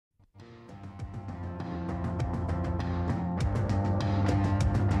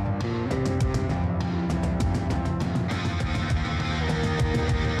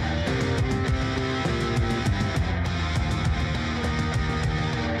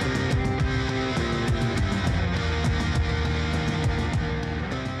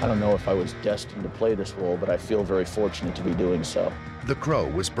I don't know if I was destined to play this role, but I feel very fortunate to be doing so. The Crow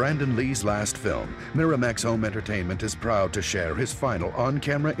was Branden Lee's last film. Miramax Home Entertainment is proud to share his final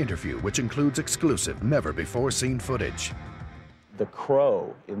on-camera interview, which includes exclusive, never-before-seen footage. The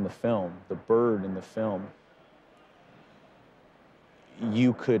crow in the film, the bird in the film,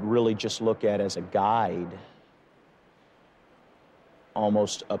 you could really just look at as a guide,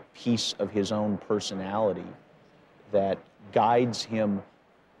 almost a piece of his own personality that guides him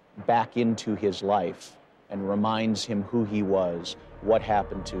back into his life and reminds him who he was, what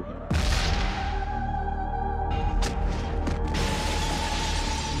happened to him.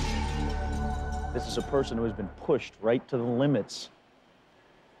 This is a person who has been pushed right to the limits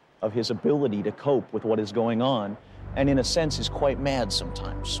of his ability to cope with what is going on, and in a sense is quite mad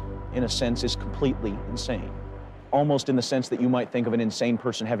sometimes. In a sense is completely insane. Almost in the sense that you might think of an insane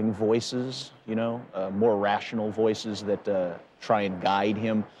person having voices, you know, more rational voices that try and guide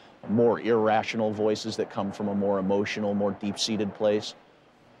him, more irrational voices that come from a more emotional, more deep-seated place.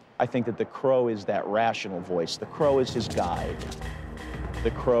 I think that the crow is that rational voice. The crow is his guide.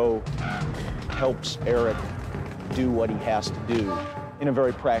 The crow helps Eric do what he has to do in a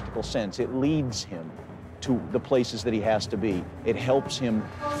very practical sense. It leads him to the places that he has to be. It helps him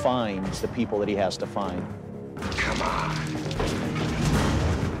find the people that he has to find. Come on.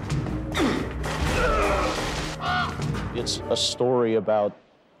 It's a story about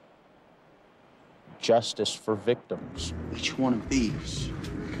justice for victims. Each one of these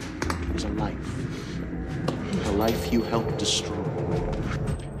is a life you helped destroy.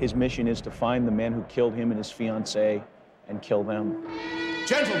 His mission is to find the men who killed him and his fiancée and kill them.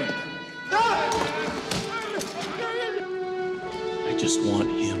 Gentlemen! I just want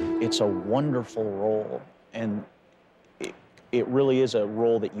him. It's a wonderful role, and it really is a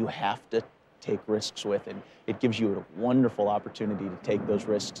role that you have to take risks with, and it gives you a wonderful opportunity to take those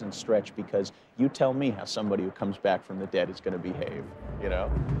risks and stretch, because you tell me how somebody who comes back from the dead is going to behave, you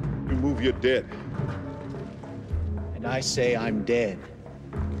know? You move, you're dead. And I say I'm dead,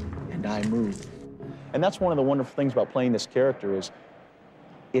 and I move. And that's one of the wonderful things about playing this character is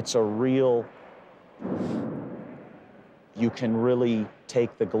it's a real, you can really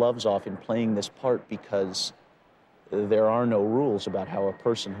take the gloves off in playing this part, because there are no rules about how a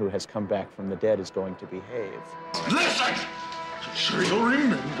person who has come back from the dead is going to behave. Listen! I'm sure you'll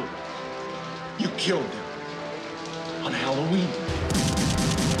remember. You killed him on Halloween.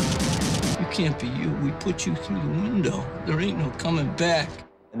 You can't be you. We put you through the window. There ain't no coming back.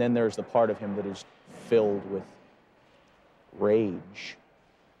 And then there's the part of him that is filled with rage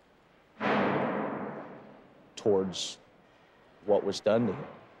towards what was done to him.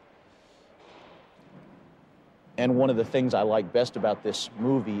 And one of the things I like best about this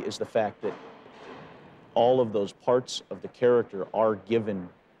movie is the fact that all of those parts of the character are given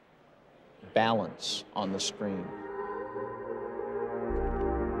balance on the screen.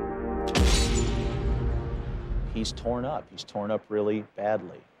 He's torn up. He's torn up really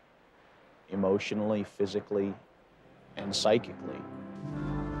badly, emotionally, physically, and psychically.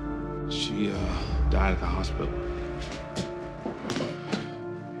 She died at the hospital.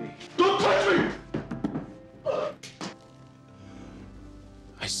 Don't touch me!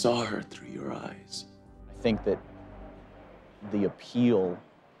 I saw her through your eyes. I think that the appeal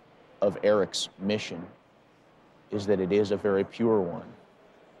of Eric's mission is that it is a very pure one.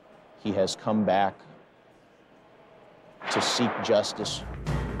 He has come back to seek justice.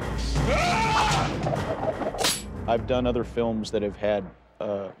 I've done other films that have had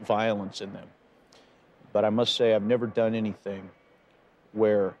violence in them, but I must say I've never done anything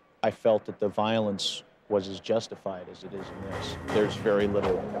where I felt that the violence was as justified as it is in this. There's very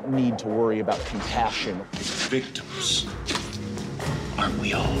little need to worry about compassion. Victims, aren't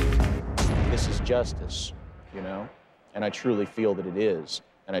we all? This is justice, you know? And I truly feel that it is.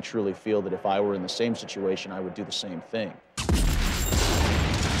 And I truly feel that if I were in the same situation, I would do the same thing.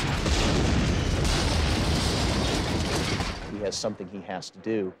 He has something he has to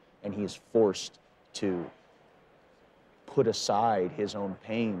do, and he is forced to put aside his own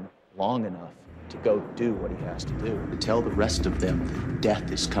pain long enough to go do what he has to do. To tell the rest of them that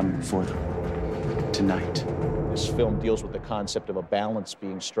death is coming for them tonight. This film deals with the concept of a balance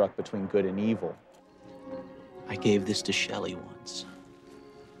being struck between good and evil. I gave this to Shelley once.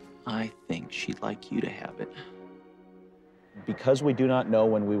 I think she'd like you to have it. Because we do not know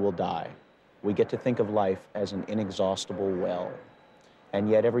when we will die, we get to think of life as an inexhaustible well. And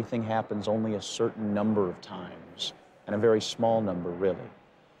yet everything happens only a certain number of times, and a very small number, really.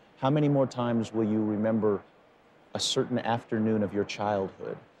 How many more times will you remember a certain afternoon of your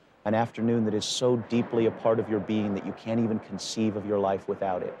childhood, An afternoon that is so deeply a part of your being that you can't even conceive of your life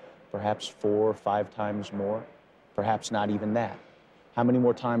without it. Perhaps 4 or 5 times more, perhaps not even that. How many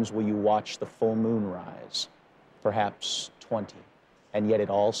more times will you watch the full moon rise? Perhaps 20, and yet it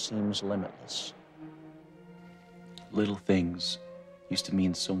all seems limitless. Little things used to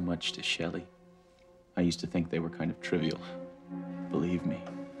mean so much to Shelley. I used to think they were kind of trivial. Believe me,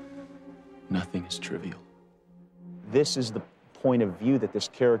 nothing is trivial. This is the point of view that this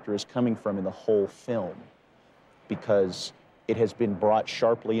character is coming from in the whole film, because it has been brought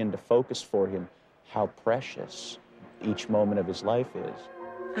sharply into focus for him how precious each moment of his life is.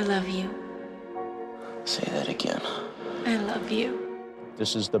 I love you. Say that again. I love you.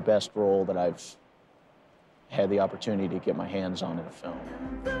 This is the best role that I've had the opportunity to get my hands on in a film.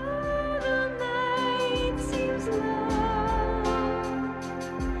 The night seems long.